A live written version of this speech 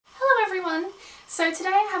So today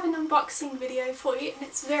I have an unboxing video for you and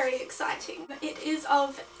it's very exciting. It is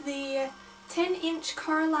of the 10-inch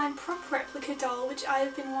Coraline prop replica doll, which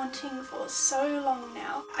I've been wanting for so long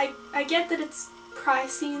now. I get that it's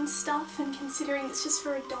pricey and stuff, and considering it's just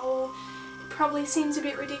for a doll it probably seems a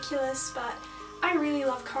bit ridiculous, but I really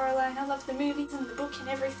love Coraline. I love the movies and the book and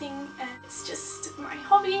everything, and it's just my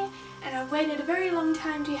hobby and I've waited a very long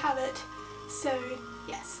time to have it. So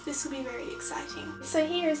yes, this will be very exciting. So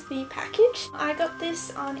here is the package. I got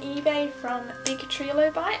this on eBay from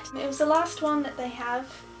beautifullllll. It was the last one that they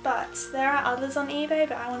have, but there are others on eBay,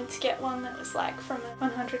 but I wanted to get one that was like from a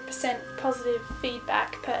 100% positive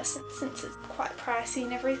feedback person, since it's quite pricey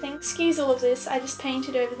and everything. Excuse all of this, I just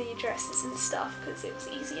painted over the addresses and stuff because it was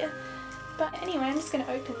easier. But anyway, I'm just going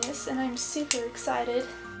to open this and I'm super excited.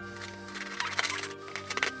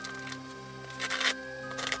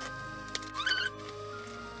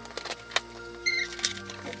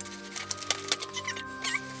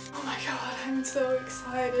 Oh my god, I'm so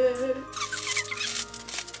excited.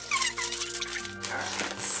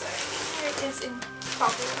 Alright, so here it is in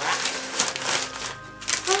bubble wrap.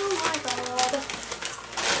 Oh my god.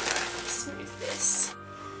 Smooth this.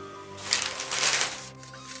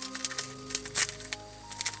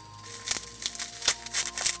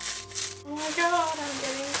 Oh my god, I'm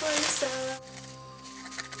getting closer.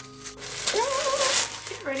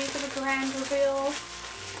 Get ready for the grand reveal.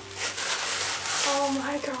 Oh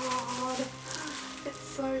my god, it's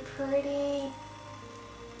so pretty.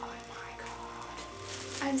 Oh my god,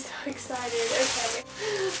 I'm so excited. Okay,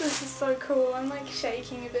 this is so cool. I'm like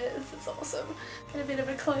shaking a bit. This is awesome. Get a bit of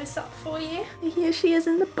a close-up for you. Here she is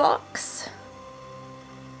in the box.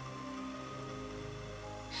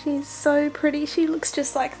 She's so pretty. She looks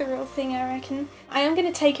just like the real thing, I reckon. I am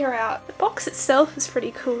going to take her out. The box itself is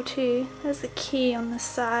pretty cool too. There's the key on the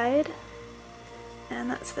side. And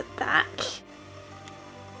that's the back.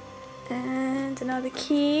 And another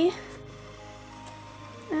key.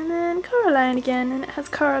 And then Coraline again, and it has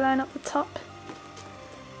Coraline up the top.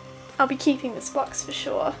 I'll be keeping this box for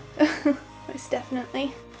sure. Most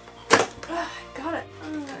definitely. Oh, got it.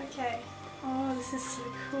 Oh, okay. Oh, this is so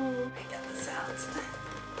cool. I get the sounds.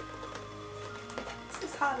 This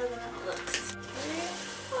is harder than it looks. Okay.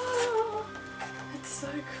 Oh, it's so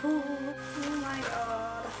cool. Oh my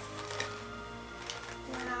god.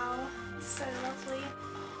 Wow. It's so lovely.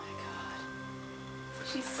 Oh my god.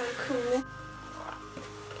 She's so cool.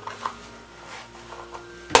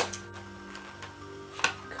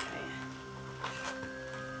 Okay.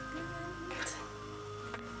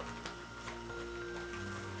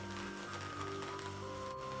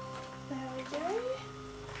 There we go.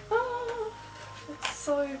 Oh, it's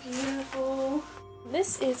so beautiful.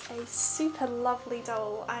 This is a super lovely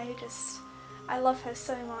doll. I love her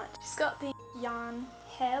so much. She's got the yarn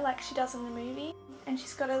hair like she does in the movie, and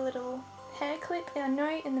she's got a little hair clip. And I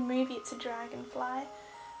know in the movie it's a dragonfly,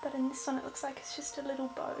 but in this one it looks like it's just a little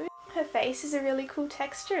bow. Her face is a really cool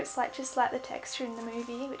texture. It's like just like the texture in the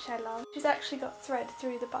movie, which I love. She's actually got thread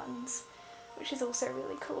through the buttons, which is also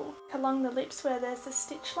really cool. Along the lips where there's the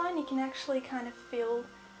stitch line, you can actually kind of feel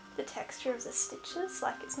the texture of the stitches,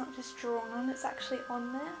 like it's not just drawn on, it's actually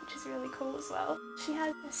on there, which is really cool as well. She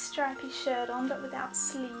has a stripy shirt on but without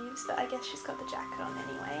sleeves, but I guess she's got the jacket on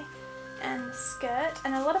anyway, and the skirt.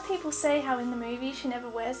 And a lot of people say how in the movie she never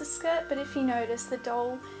wears a skirt, but if you notice, the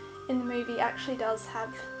doll in the movie actually does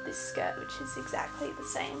have this skirt, which is exactly the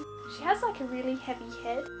same. She has like a really heavy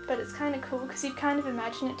head, but it's kind of cool because you'd kind of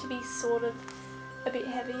imagine it to be sort of a bit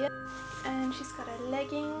heavier. And she's got her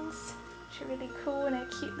leggings, which are really cool, and her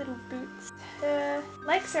cute little boots. Her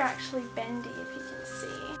legs are actually bendy, if you can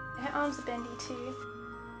see. Her arms are bendy too.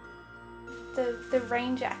 The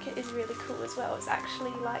rain jacket is really cool as well. It's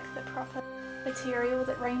actually like the proper material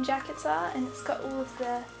that rain jackets are, and it's got all of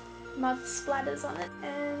the mud splatters on it.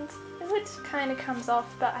 And the hood kind of comes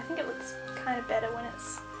off, but I think it looks kind of better when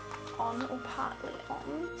it's on or partly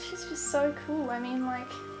on. She's just so cool. I mean, like,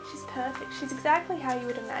 she's perfect. She's exactly how you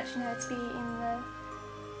would imagine her to be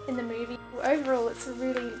in the movie. Overall, it's a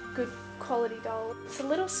really good quality doll. It's a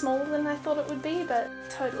little smaller than I thought it would be, but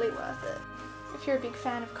totally worth it. If you're a big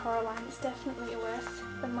fan of Coraline, it's definitely worth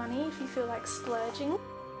the money if you feel like splurging.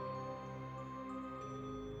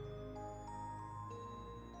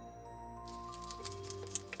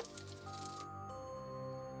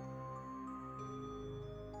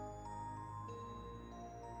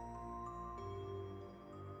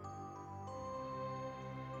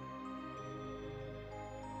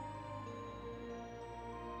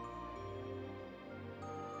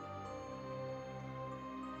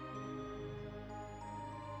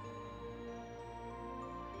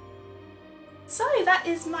 So that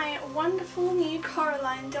is my wonderful new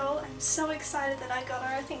Coraline doll. I'm so excited that I got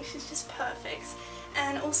her. I think she's just perfect.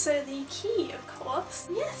 And also the key, of course.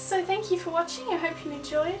 Yes, so thank you for watching. I hope you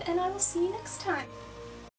enjoyed, and I will see you next time.